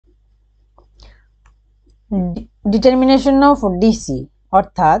Determination of DC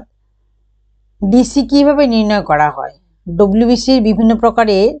অর্থাৎ DC কিভাবে নির্ণয় করা হয়। ডব্লিউবিসির বিভিন্ন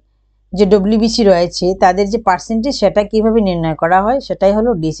প্রকারের যে ডব্লিউবিসি রয়েছে তাদের যে পার্সেন্টেজ সেটা কিভাবে নির্ণয় করা হয় সেটাই হলো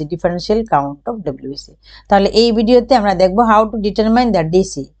DC, differential count of WBC. তাহলে এই ভিডিওতে আমরা দেখব how to determine the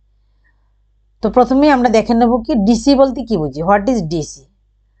DC. তো প্রথমেই আমরা দেখে নেব কি ডিসি বলতে কি বুঝি, what is DC.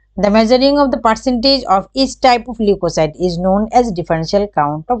 The measuring of the percentage of each type of leukocyte is known as differential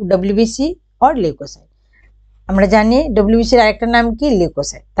count of WBC or leukocyte. আমরা জানি WBC এর আরেকটা নাম কি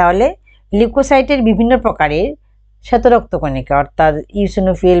লিউকোসাইট। তাহলে লিউকোসাইটের বিভিন্ন প্রকারের শ্বেত রক্তকণিকা অর্থাৎ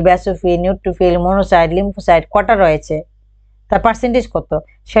ইওসিনোফিল, ব্যাসোফিল, নিউট্রোফিল, মনোসাইট, লিম্ফোসাইট কটা রয়েছে, তার পার্সেন্টেজ কত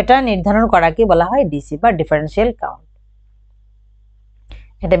সেটা নির্ধারণ করাকে বলা হয় ডিসি বা ডিফারেন্সিয়াল কাউন্ট।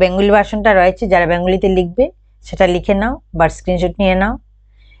 এটা বেঙ্গলি ভার্সনটা রয়েছে, যারা বেঙ্গলিতে লিখবে সেটা লিখে নাও বা স্ক্রিনশট নিয়ে নাও।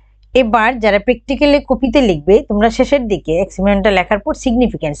 এবার যারা প্র্যাকটিক্যালি কপিতে লিখবে তোমরা শেষের দিকে এক্সপেরিমেন্টটা লেখার পর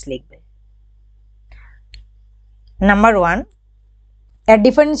সিগনিফিকেন্স লিখবে। Number 1, a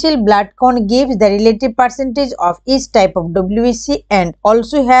differential blood count gives the relative percentage of each type of WBC and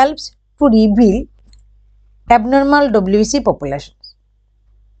also helps to reveal abnormal WBC populations.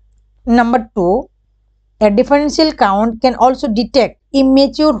 Number 2, a differential count can also detect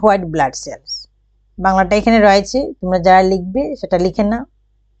immature white blood cells. বাংলাটা এখানে রয়েছে, তোমরা যারা লিখবে সেটা লিখে নাও।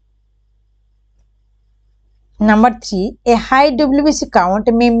 Number 3, a high WBC count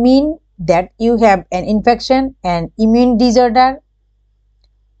may mean that you have an infection, an immune disorder,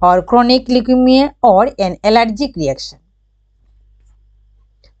 or chronic leukemia, or an allergic reaction.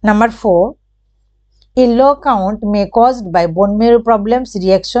 Number 4, a low count may be caused by bone marrow problems,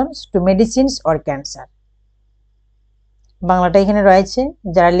 reactions to medicines, or cancer. বাংলাটা এখানে রয়েছে,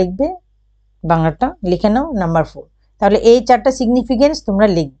 যারা লিখবে বাংলাটা লিখে নাও। Number 4, তাহলে এই চারটা সিগনিফিকেন্স তোমরা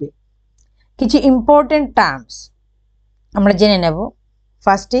লিখবে। কিছু ইম্পর্টেন্ট টার্মস আমরা জেনে নেব।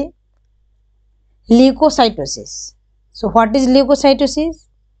 ফার্স্টে leucocytosis. So what is leucocytosis,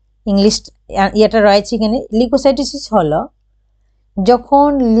 English এটা রয়েছে এখানে। লিউকোসাইটোসিস হলো যখন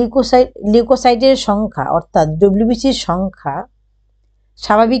লিউকোসাইটের সংখ্যা অর্থাৎ ডব্লিউবিসির সংখ্যা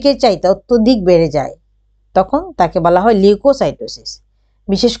স্বাভাবিকের চাইতে অত্যধিক বেড়ে যায় তখন তাকে বলা হয় লিউকোসাইটোসিস।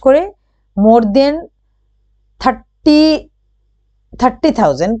 বিশেষ করে মোর দেন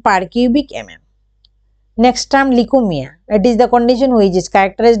 30,000 per cubic mm. Next term, leukemia. It is the condition which is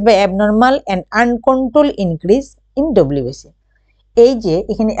characterized by abnormal and uncontrolled increase in WBC. এই যে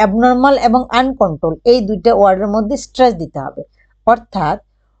এখানে abnormal এবং uncontrolled এই দুইটা ওয়ার্ডের মধ্যে স্ট্রেস দিতে হবে। অর্থাৎ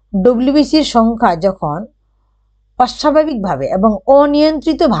ডব্লিউবিসির সংখ্যা যখন অস্বাভাবিকভাবে এবং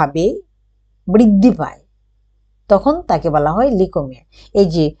অনিয়ন্ত্রিতভাবে বৃদ্ধি পায় তখন তাকে বলা হয় লিউকেমিয়া। এই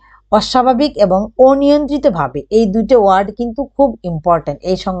যে অস্বাভাবিক এবং অনিয়ন্ত্রিতভাবে এই দুইটা ওয়ার্ড কিন্তু খুব ইম্পর্টেন্ট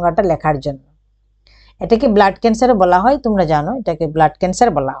এই সংজ্ঞাটা লেখার জন্য। এটাকে ব্লাড ক্যান্সার বলা হয়, তোমরা জানো এটাকে ব্লাড ক্যান্সার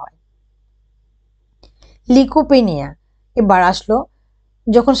বলা হয়। লিউকোপেনিয়া এবার আসলো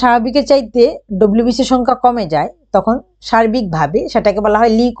যখন স্বাভাবিকের চাইতে ডব্লিউবিসির সংখ্যা কমে যায় তখন সার্বিকভাবে সেটাকে বলা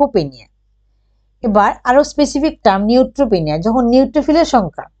হয় লিউকোপেনিয়া। এবার আরো স্পেসিফিক টার্ম নিউট্রোপেনিয়া, যখন নিউট্রোফিলের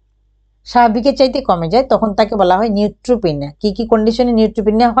সংখ্যা স্বাভাবিকের চাইতে কমে যায় তখন তাকে বলা হয় নিউট্রোপেনিয়া। কি কি কন্ডিশনে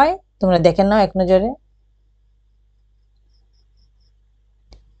নিউট্রোপেনিয়া হয় তোমরা দেখে নাও এক নজরে।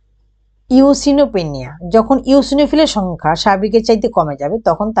 ইওসিনোপেনিয়া, যখন ইওসিনোফিলের সংখ্যা স্বাভাবিকের চাইতে কমে যাবে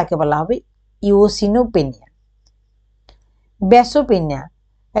তখন তাকে বলা হবে ইওসিনোপেনিয়া। ব্যাসোপেনিয়া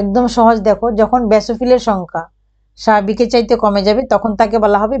একদম সহজ, দেখো যখন ব্যাসোফিলের সংখ্যা স্বাভাবিকের চাইতে কমে যাবে তখন তাকে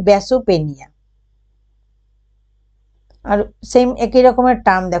বলা হবে ব্যাসোপেনিয়া। আর সেম একই রকমের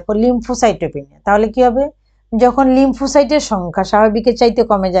টার্ম দেখো লিম্ফোসাইটোপেনিয়া। তাহলে কি হবে, যখন লিম্ফোসাইটের সংখ্যা স্বাভাবিকের চাইতে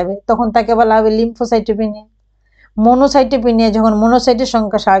কমে যাবে তখন তাকে বলা হবে লিম্ফোসাইটোপেনিয়া। মনোসাইটোপেনিয়া, যখন মনোসাইটের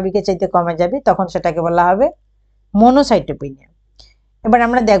সংখ্যা স্বাভাবিকের চাইতে কমে যাবে তখন সেটাকে বলা হবে মনোসাইটোপেনিয়া। এবার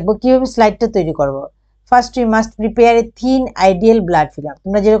আমরা দেখবো কিভাবে স্লাইডটা তৈরি করব। First we must prepare a thin ideal blood film.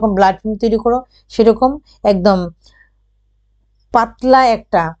 তোমরা যেরকম ব্লাড ফিল্ম তৈরি করো সেরকম একদম পাতলা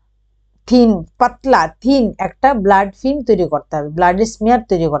থিন একটা ব্লাড ফিল্ম তৈরি করতে হবে, ব্লাডের স্মিয়ার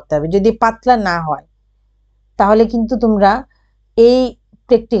তৈরি করতে হবে। যদি পাতলা না হয় তাহলে কিন্তু তোমরা এই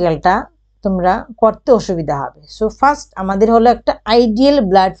প্র্যাকটিক্যালটা তোমরা করতে অসুবিধা হবে। সো ফার্স্ট আমাদের হলো একটা আইডিয়াল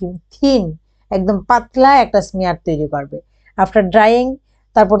ব্লাড ফিল্ম, থিন একদম পাতলা একটা স্মিয়ার তৈরি করবে। আফটার ড্রাইং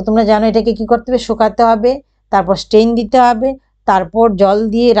তারপর তোমরা জানো এটাকে কি করতে হবে, শুকাতে হবে, তারপর স্টেইন দিতে হবে, তারপর জল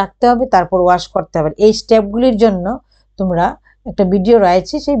দিয়ে রাখতে হবে, তারপর ওয়াশ করতে হবে। এই স্টেপগুলির জন্য তোমরা একটা ভিডিও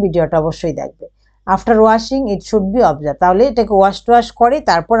রয়েছে, সেই ভিডিওটা অবশ্যই দেখবে। After washing it should be observe, তাহলে এটাকে ওয়াশ করে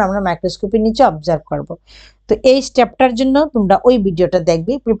তারপর আমরা মাইক্রোস্কোপের নিচে অবজার্ভ করব। তো এই স্টেপটার জন্য তোমরা ওই ভিডিওটা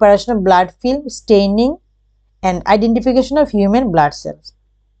দেখবে, preparation of blood film, staining and identification of human blood cells.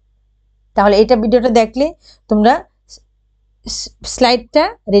 তাহলে এটা ভিডিওটা দেখলে তোমরা স্লাইডটা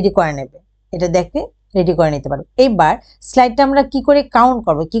রেডি করে নেবে, এটা দেখে রেডি করে নিতে পারো। এইবার স্লাইডটা আমরা কি করে কাউন্ট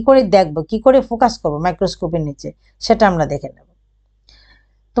করব, কি করে দেখব, কি করে ফোকাস করব মাইক্রোস্কোপের নিচে, সেটা আমরা দেখে নেব।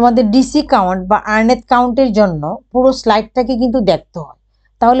 তোমাদের ডিসি কাউন্ট বা আর্নেথ কাউন্টের জন্য পুরো স্লাইডটাকে কিন্তু দেখতে হয়।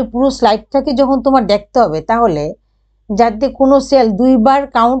 তাহলে পুরো স্লাইডটাকে যখন তোমার দেখতে হবে, তাহলে যাতে কোনো সেল দুইবার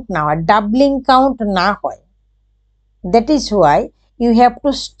কাউন্ট না হয়, ডাবলিং কাউন্ট না হয়, that is why you have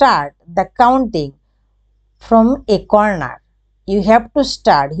to start the counting from a corner. You have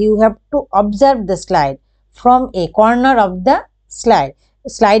to observe the slide from a corner of the slide.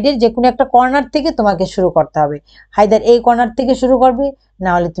 স্লাইডের যে কোনো একটা কর্নার থেকে তোমাকে শুরু করতে হবে। হাইদার এই কর্নার থেকে শুরু করবে, না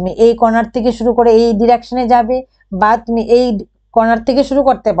হলে তুমি এই কর্নার থেকে শুরু করে এই ডিরেকশনে যাবে, বা তুমি এই কর্নার থেকে শুরু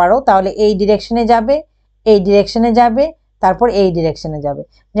করতে পারো, তাহলে এই ডিরেকশনে যাবে, এই ডিরেকশনে যাবে, তারপর এই ডিরেকশনে যাবে।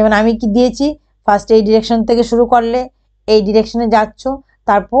 যেমন আমি কি দিয়েছি, ফার্স্ট এই ডিরেকশন থেকে শুরু করলে এই ডিরেকশনে যাচ্ছ,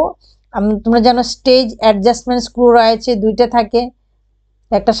 তারপর তোমরা জানো স্টেজ অ্যাডজাস্টমেন্ট স্ক্রু রয়েছে, দুইটা থাকে,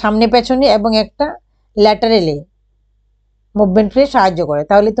 একটা সামনে পেছনে এবং একটা ল্যাটারেলে মুভমেন্টে সাহায্য করে।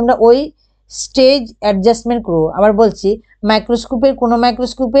 তাহলে তোমরা ওই স্টেজ অ্যাডজাস্টমেন্ট স্ক্রু, আবার বলছি, মাইক্রোস্কোপের কোনো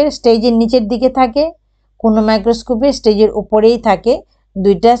মাইক্রোস্কোপের স্টেজের নিচের দিকে থাকে, কোনো মাইক্রোস্কোপের স্টেজের উপরেই থাকে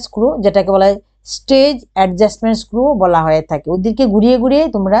দুইটা স্ক্রু, যেটাকে বলা হয় স্টেজ অ্যাডজাস্টমেন্ট স্ক্রু বলা হয়ে থাকে। ওদিকে ঘুরিয়ে ঘুরিয়ে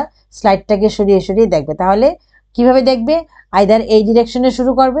তোমরা স্লাইডটাকে সরিয়ে সরিয়ে দেখবে। তাহলে কিভাবে দেখবে, আইদার এই ডিরেকশনে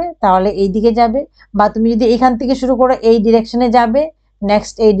শুরু করবে, তাহলে এই দিকে যাবে, বা তুমি যদি এখান থেকে শুরু করো এই ডিরেকশনে যাবে,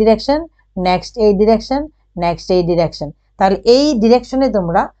 নেক্সট এই ডিরেকশন, নেক্সট এই ডিরেকশন, নেক্সট এই ডিরেকশন। তাহলে এই ডিরেকশনে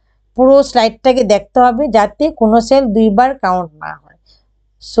তোমরা পুরো স্লাইডটাকে দেখতে হবে, যাতে কোনো সেল দুইবার কাউন্ট না হয়।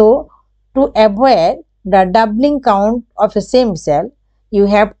 So to avoid the doubling count of a same cell, you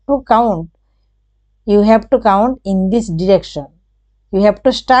have to count in this direction. You have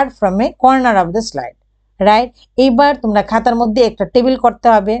to start from a corner of the slide, right? এইবার তোমরা খাতার মধ্যে একটা টেবিল করতে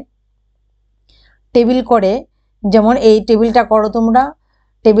হবে। টেবিল করে, যেমন এই টেবিলটা করো তোমরা,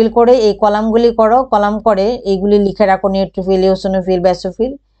 টেবিল করে এই কলামগুলি করো, কলাম করে এইগুলি লিখে রাখো, নিউট্রোফিল, ইওসিনোফিল,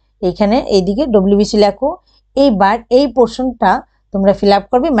 বেসোফিল, এইখানে এইদিকে WBC লেখো। এইবার এই পোর্শনটা তোমরা ফিল আপ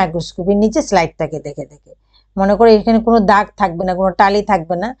করবে মাইক্রোস্কোপের নিচে স্লাইডটাকে দেখে দেখে। মনে করো এখানে কোনো দাগ থাকবে না, কোনো টালি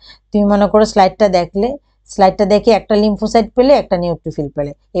থাকবে না। তুমি মনে করো স্লাইডটা দেখলে, স্লাইডটা দেখে একটা লিম্ফোসাইট পেলে, একটা নিউট্রোফিল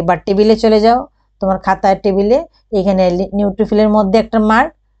পেলে। এবার টেবিলে চলে যাও, তোমার খাতার টেবিলে, এখানে নিউট্রোফিলের মধ্যে একটা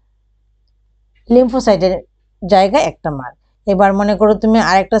মার্ক, লিম্ফোসাইটের জায়গায় একটা মার্ক। এবার মনে করো তুমি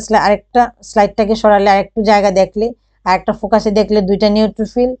আরেকটা স্লাইডটাকে সরালে, আরেকটু জায়গা দেখলে, আরেকটা ফোকাসে দেখলে দুইটা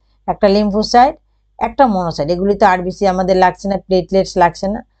নিউট্রোফিল, একটা লিম্ফোসাইট, একটা মনোসাইট। এগুলি তো আরবিসি আমাদের লাগছে না, প্লেটলেটস লাগছে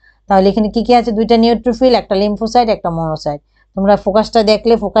না। তাহলে এখানে কি কি আছে, দুইটা নিউট্রোফিল, একটা লিম্ফোসাইট, একটা মনোসাইট। তোমরা ফোকাসটা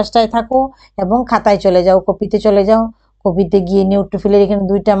দেখলে ফোকাসটায় থাকো এবং খাতায় চলে যাও, কপিতে চলে যাও। কপিতে গিয়ে নিউট্রোফিলের এখানে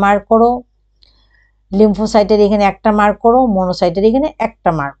দুইটা মার্ক করো, লিম্ফোসাইটের এখানে একটা মার্ক করো, মনোসাইটের এখানে একটা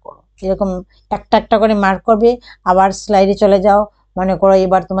মার্ক করো। এরকম একটা একটা করে মার্ক করবে। আবার স্লাইডে চলে যাও, মনে করো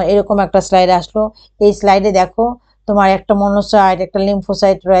এবার তোমার এরকম একটা স্লাইড আসলো। এই স্লাইডে দেখো তোমার একটা মনোসাইট, একটা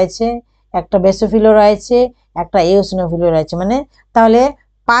লিম্ফোসাইট রয়েছে, একটা বেসোফিলও রয়েছে, একটা ইওসিনোফিলও রয়েছে। মানে তাহলে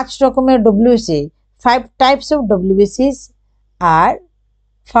 5 রকমের WBC, 5 types of WBCs are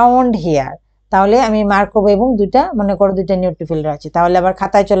found here. তাহলে আমি মার্ক করবো, এবং দুইটা মনে করো দুইটা নিউট্রোফিল রয়েছে। তাহলে আবার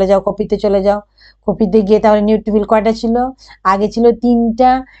খাতায় চলে যাও, কপিতে চলে যাও। কপিতে গিয়ে তাহলে নিউট্রোফিল কয়টা ছিল, আগে ছিল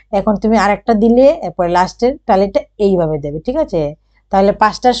 3টা, এখন তুমি আরেকটা দিলে, এরপর লাস্টের টালিটা এইভাবে দেবে, ঠিক আছে? তাহলে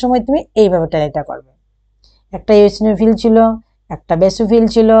 5টার সময় তুমি এইভাবে টালিটা করবে। একটা ইওসিনোফিল ছিল, একটা বেসোফিল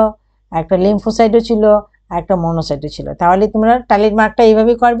ছিল, একটা লিম্ফোসাইটও ছিল, আর একটা মনোসাইটও ছিল। তাহলে তোমরা টালির মার্কটা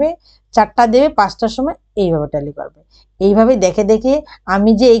এইভাবে করবে, 4টা দেবে, 5টার সময় এইভাবে টালি করবে। এইভাবে দেখে দেখে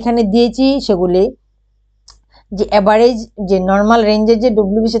আমি যে এইখানে দিয়েছি সেগুলি যে অ্যাভারেজ, যে নর্মাল রেঞ্জের যে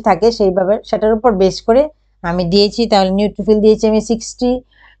WBC থাকে সেইভাবে, সেটার উপর বেস করে আমি দিয়েছি। তাহলে নিউট্রোফিল দিয়েছি আমি 60,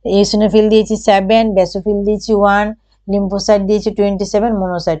 ইওসিনোফিল দিয়েছি 7, বেসোফিল দিয়েছি 1, লিম্ফোসাইট দিয়েছি 27,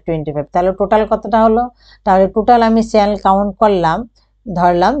 মনোসাইট 25। তাহলে টোটাল কতটা হলো? তাহলে টোটাল আমি সেল কাউন্ট করলাম,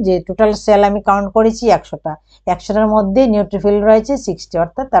 ধরলাম যে টোটাল সেল আমি কাউন্ট করেছি 100টা। 100টার মধ্যে নিউট্রোফিল রয়েছে 60,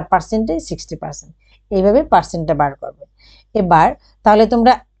 অর্থাৎ তার পার্সেন্টেজ 60%। এইভাবে পার্সেন্টটা বার করবে। এবার তাহলে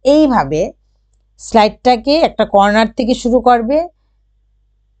তোমরা এইভাবে স্লাইডটাকে একটা কর্নার থেকে শুরু করবে,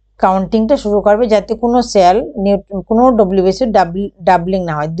 কাউন্টিংটা শুরু করবে, যাতে কোনো সেল, কোনো WBC ডাবলিং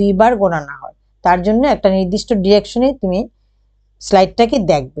না হয়, দুইবার গোনা না হয়। তার জন্য একটা নির্দিষ্ট ডিরেকশনে তুমি স্লাইডটাকে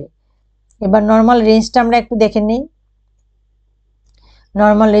দেখবে। এবার নর্মাল রেঞ্জটা আমরা একটু দেখে নিই।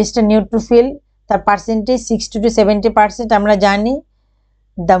 নর্মাল রেঞ্জটা নিউট্রোফিল, তার পার্সেন্টেজ 60 to 70%। আমরা জানি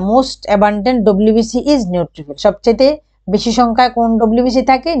the most abundant WBC is neutrophil. সবচেয়ে বেশি সংখ্যায় কোন WBC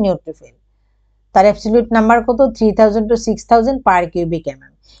থাকে? নিউট্রোফিল। তার অ্যাবসলিউট নাম্বার কত? 3000 to 6000 per cubic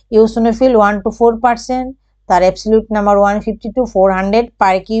mm। Eosinophil 1 to 4%, তার absolute number 150 to 400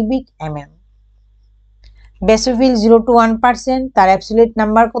 per cubic mm। Basophil 0 to 1%, তার অ্যাবসলিউট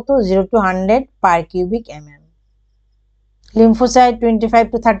নাম্বার কত? 0 to 100 per cubic mm। Lymphocyte 25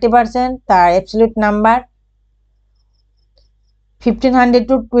 to 30%, তার absolute number 1500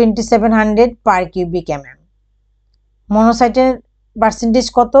 to 2700 per cubic mm। মনোসাইটের percentage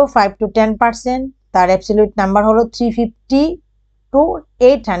কত? 5 to 10%, তার absolute number হলো 350 to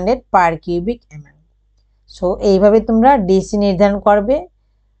 800 per cubic mm। So এইভাবে তোমরা DC নির্ধারণ করবে।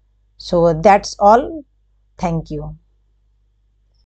 So that's all, thank you.